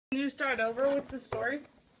start over with the story?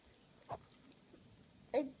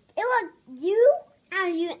 It was you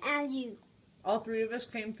and you and you. All three of us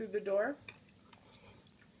came through the door.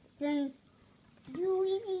 Then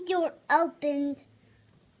the door opened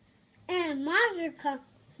and a monster come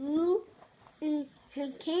through and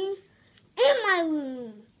he came in my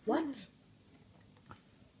room. What?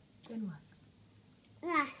 In what?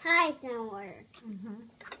 And I hide somewhere.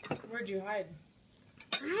 Where'd you hide?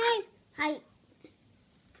 I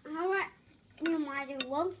want your mother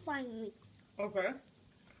won't find me. Okay.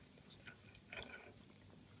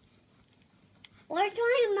 Or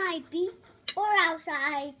trying my beat, or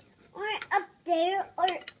outside, or up there, or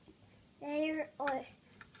there, or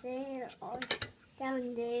there, or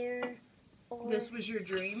down there. Or This was your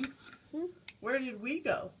dream? Hmm? Where did we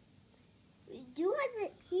go? You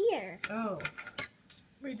wasn't here. Oh.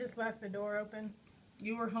 We just left the door open.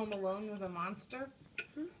 You were home alone with a monster?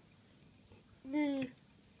 Then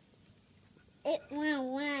it went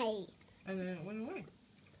away. And then it went away.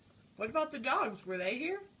 What about the dogs? Were they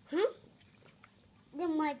here?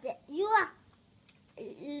 Then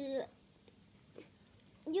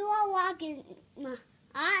you are walking.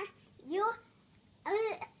 You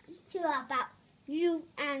to about you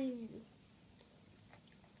and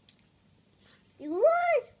you.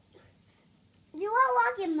 You are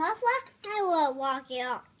walking muffler. I will walk it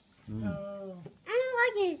up. Oh. I'm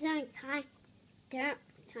walking some kind of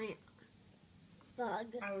bug.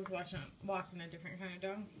 I was walking a different kind of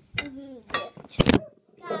dog.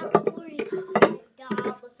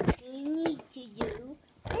 Job you need to do.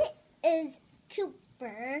 It is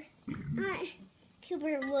Cooper.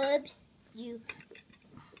 Cooper Woods. You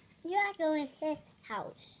are going to his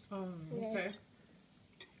house. Okay.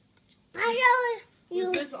 I know you.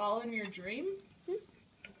 Was this all in your dream?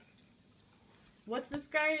 What's this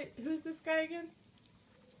guy? Who's this guy again?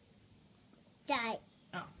 Die.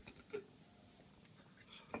 Oh.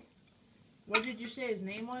 What did you say his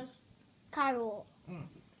name was? Carol.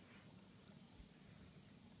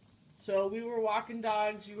 So we were walking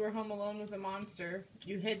dogs, you were home alone with a monster,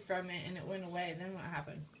 you hid from it and it went away. Then what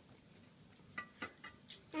happened?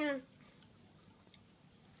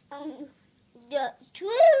 The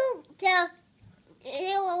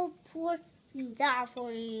little poor job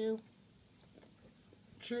for you.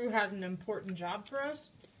 True had an important job for us?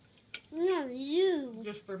 No, you.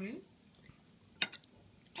 Just for me?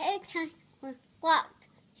 Every time we walk,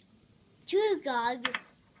 True dog.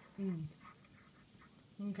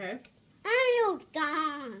 Okay. And you're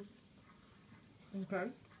gone.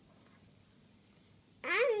 Okay.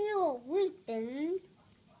 And you're weeping.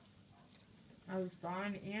 I was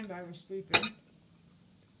gone and I was sleeping.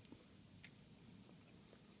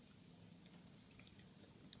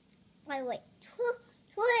 Wait. True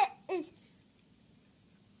is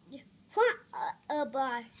the front of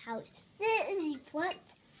our house. This is the front.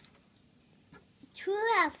 True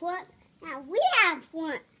have front. Now we have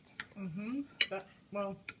front.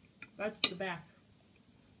 Well, that's the back.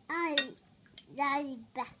 That is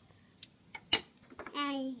back.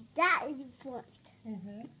 And that is the front.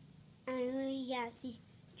 And we can see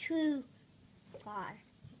True far.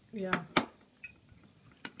 Yeah.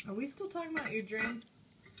 Are we still talking about your dream?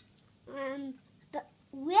 But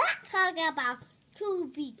we're talking about True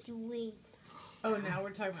be dream. Oh, now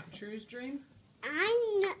we're talking about True's dream?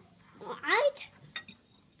 I